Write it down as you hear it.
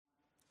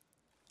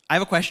I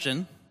have a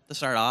question to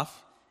start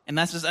off, and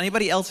that's, does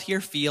anybody else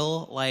here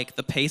feel like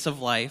the pace of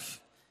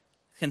life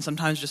can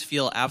sometimes just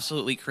feel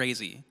absolutely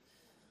crazy?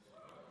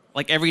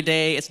 Like every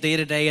day, it's day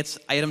to day, it's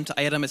item to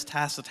item, it's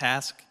task to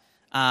task.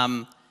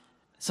 Some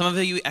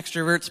of you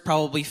extroverts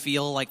probably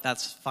feel like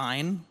that's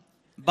fine,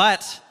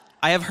 but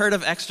I have heard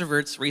of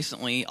extroverts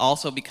recently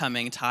also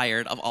becoming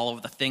tired of all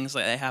of the things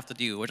that they have to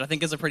do, which I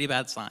think is a pretty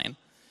bad sign.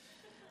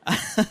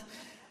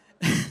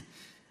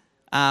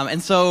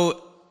 And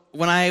so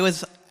when I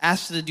was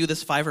asked to do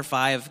this 5 for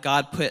 5,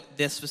 God put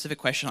this specific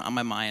question on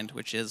my mind,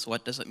 which is,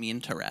 what does it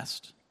mean to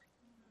rest?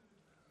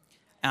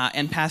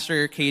 And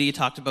Pastor Katie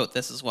talked about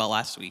this as well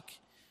last week.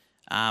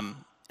 And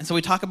so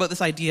we talk about this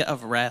idea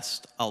of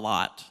rest a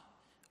lot.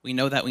 We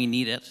know that we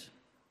need it.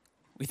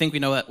 We think we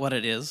know what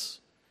it is.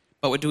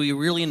 But do we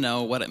really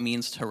know what it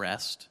means to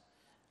rest?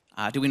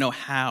 Do we know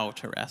how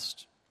to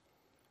rest?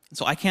 And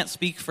so I can't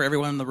speak for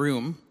everyone in the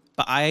room,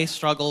 but I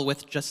struggle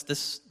with just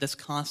this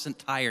constant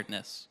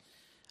tiredness.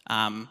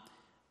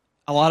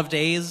 A lot of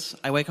days,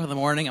 I wake up in the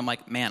morning, I'm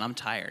like, man, I'm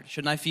tired.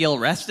 Shouldn't I feel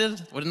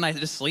rested? Wouldn't I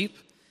just sleep?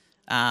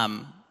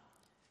 And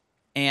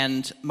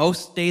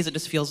most days it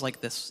just feels like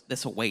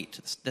this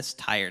weight, this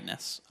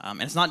tiredness.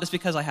 And it's not just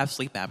because I have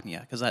sleep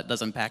apnea, because that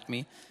does impact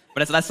me.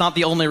 But that's not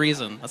the only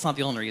reason. That's not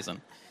the only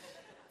reason.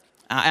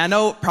 I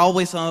know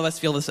probably some of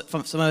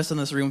us in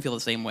this room feel the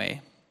same way.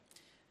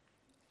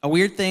 A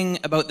weird thing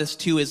about this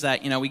too is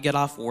that, we get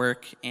off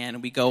work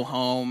and we go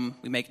home,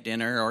 we make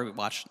dinner, or we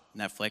watch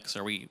Netflix,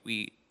 or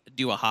we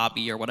do a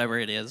hobby or whatever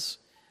it is.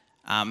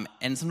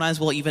 And sometimes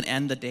we'll even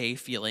end the day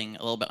feeling a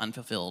little bit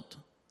unfulfilled,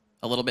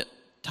 a little bit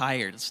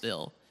tired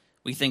still.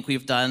 We think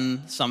we've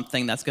done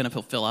something that's going to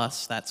fulfill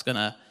us, that's going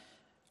to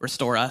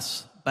restore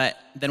us, but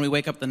then we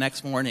wake up the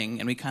next morning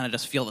and we kind of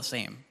just feel the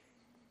same.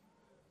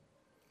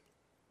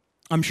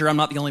 I'm sure I'm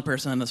not the only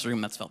person in this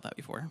room that's felt that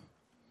before.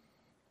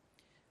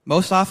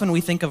 Most often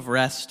we think of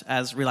rest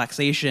as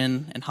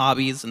relaxation and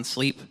hobbies and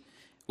sleep,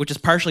 which is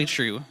partially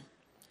true,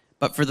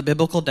 but for the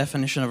biblical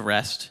definition of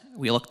rest,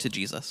 we look to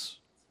Jesus.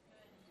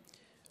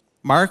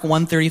 Mark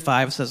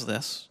 1:35 says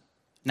this,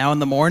 "Now in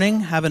the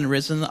morning, having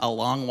risen a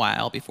long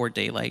while before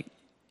daylight,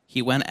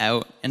 he went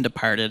out and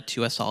departed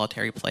to a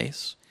solitary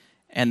place,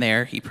 and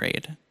there he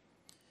prayed."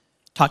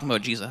 Talking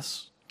about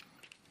Jesus.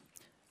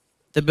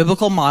 The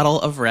biblical model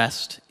of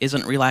rest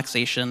isn't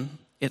relaxation,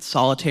 it's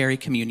solitary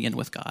communion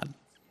with God.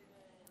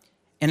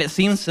 And it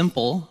seems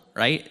simple,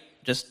 right?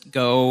 Just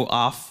go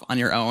off on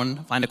your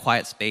own, find a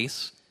quiet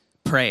space,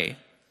 pray.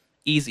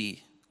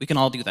 Easy. We can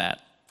all do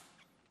that.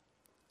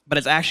 But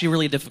it's actually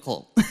really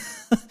difficult.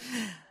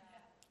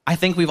 I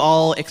think we've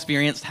all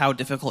experienced how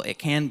difficult it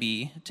can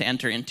be to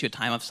enter into a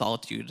time of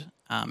solitude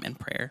and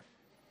prayer.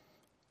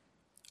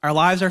 Our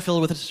lives are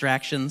filled with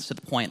distractions to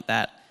the point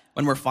that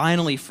when we're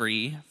finally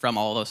free from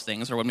all those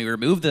things, or when we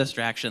remove the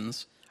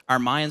distractions, our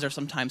minds are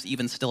sometimes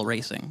even still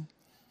racing.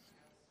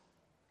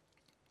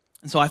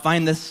 And so I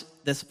find this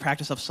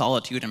practice of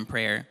solitude and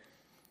prayer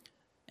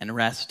and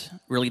rest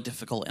really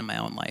difficult in my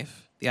own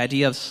life. The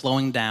idea of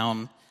slowing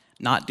down,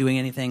 not doing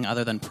anything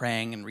other than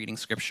praying and reading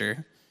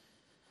scripture.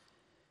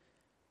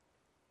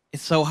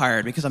 It's so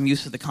hard because I'm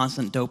used to the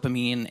constant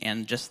dopamine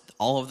and just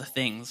all of the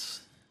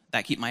things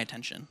that keep my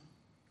attention.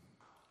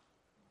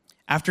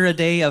 After a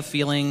day of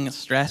feeling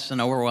stressed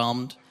and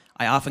overwhelmed,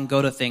 I often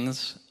go to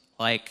things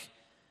like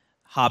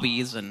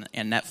hobbies and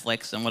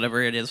Netflix and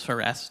whatever it is for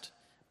rest,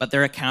 but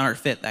they're a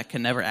counterfeit that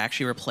can never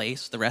actually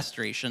replace the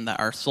restoration that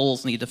our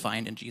souls need to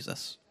find in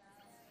Jesus.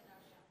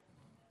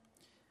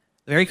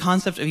 The very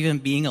concept of even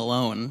being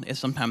alone is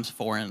sometimes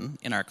foreign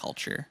in our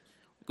culture.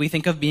 We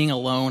think of being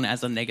alone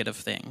as a negative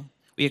thing.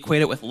 We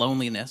equate it with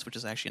loneliness, which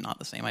is actually not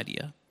the same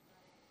idea.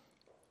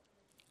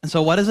 And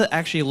so what does it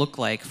actually look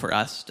like for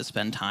us to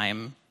spend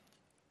time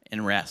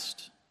in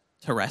rest,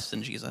 to rest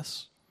in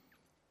Jesus?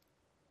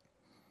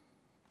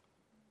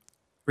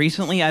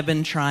 Recently, I've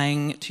been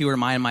trying to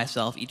remind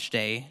myself each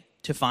day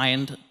to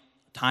find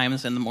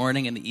times in the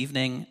morning, in the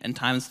evening, and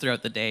times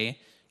throughout the day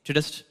to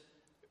just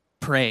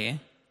pray,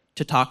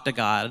 to talk to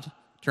God,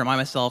 to remind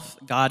myself,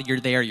 God,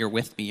 you're there, you're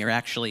with me, you're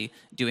actually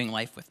doing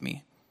life with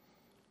me.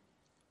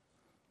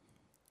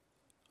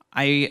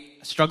 I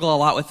struggle a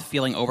lot with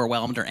feeling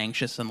overwhelmed or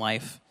anxious in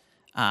life,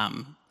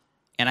 and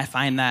I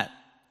find that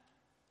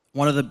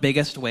one of the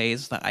biggest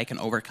ways that I can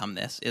overcome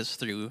this is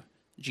through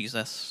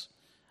Jesus,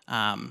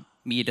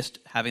 me just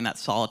having that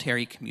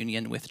solitary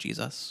communion with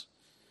Jesus.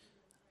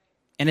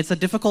 And it's a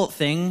difficult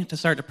thing to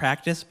start to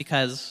practice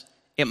because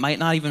it might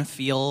not even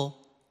feel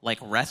like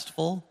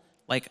restful.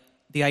 Like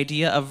the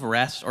idea of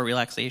rest or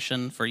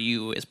relaxation for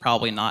you is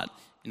probably not,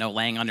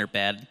 laying on your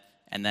bed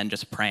and then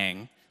just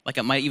praying. Like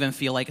it might even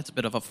feel like it's a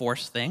bit of a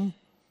forced thing.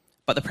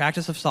 But the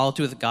practice of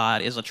solitude with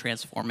God is a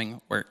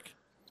transforming work.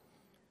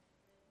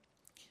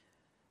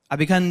 I've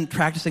begun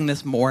practicing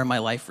this more in my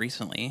life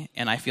recently,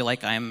 and I feel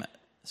like I'm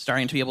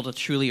starting to be able to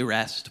truly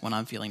rest when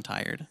I'm feeling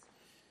tired.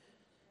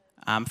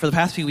 For the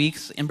past few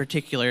weeks in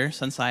particular,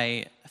 since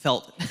I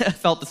felt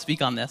to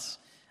speak on this,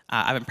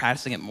 I've been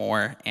practicing it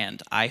more,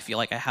 and I feel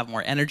like I have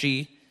more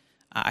energy,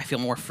 I feel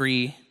more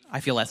free, I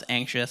feel less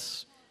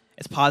anxious,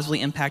 It's positively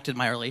impacted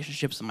my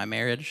relationships and my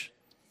marriage.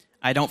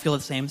 I don't feel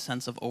the same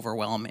sense of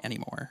overwhelm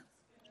anymore.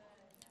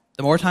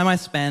 The more time I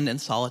spend in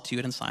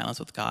solitude and silence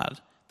with God,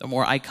 the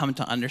more I come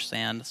to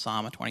understand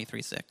Psalm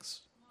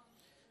 23:6.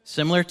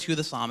 Similar to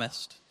the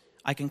psalmist,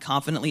 I can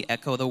confidently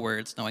echo the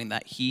words knowing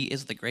that he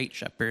is the great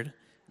shepherd,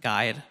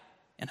 guide,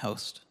 and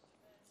host.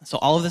 So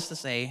all of this to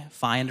say,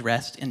 find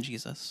rest in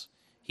Jesus.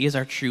 He is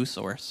our true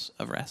source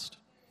of rest.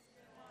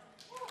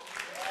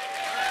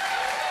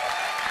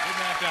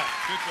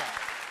 Good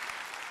job.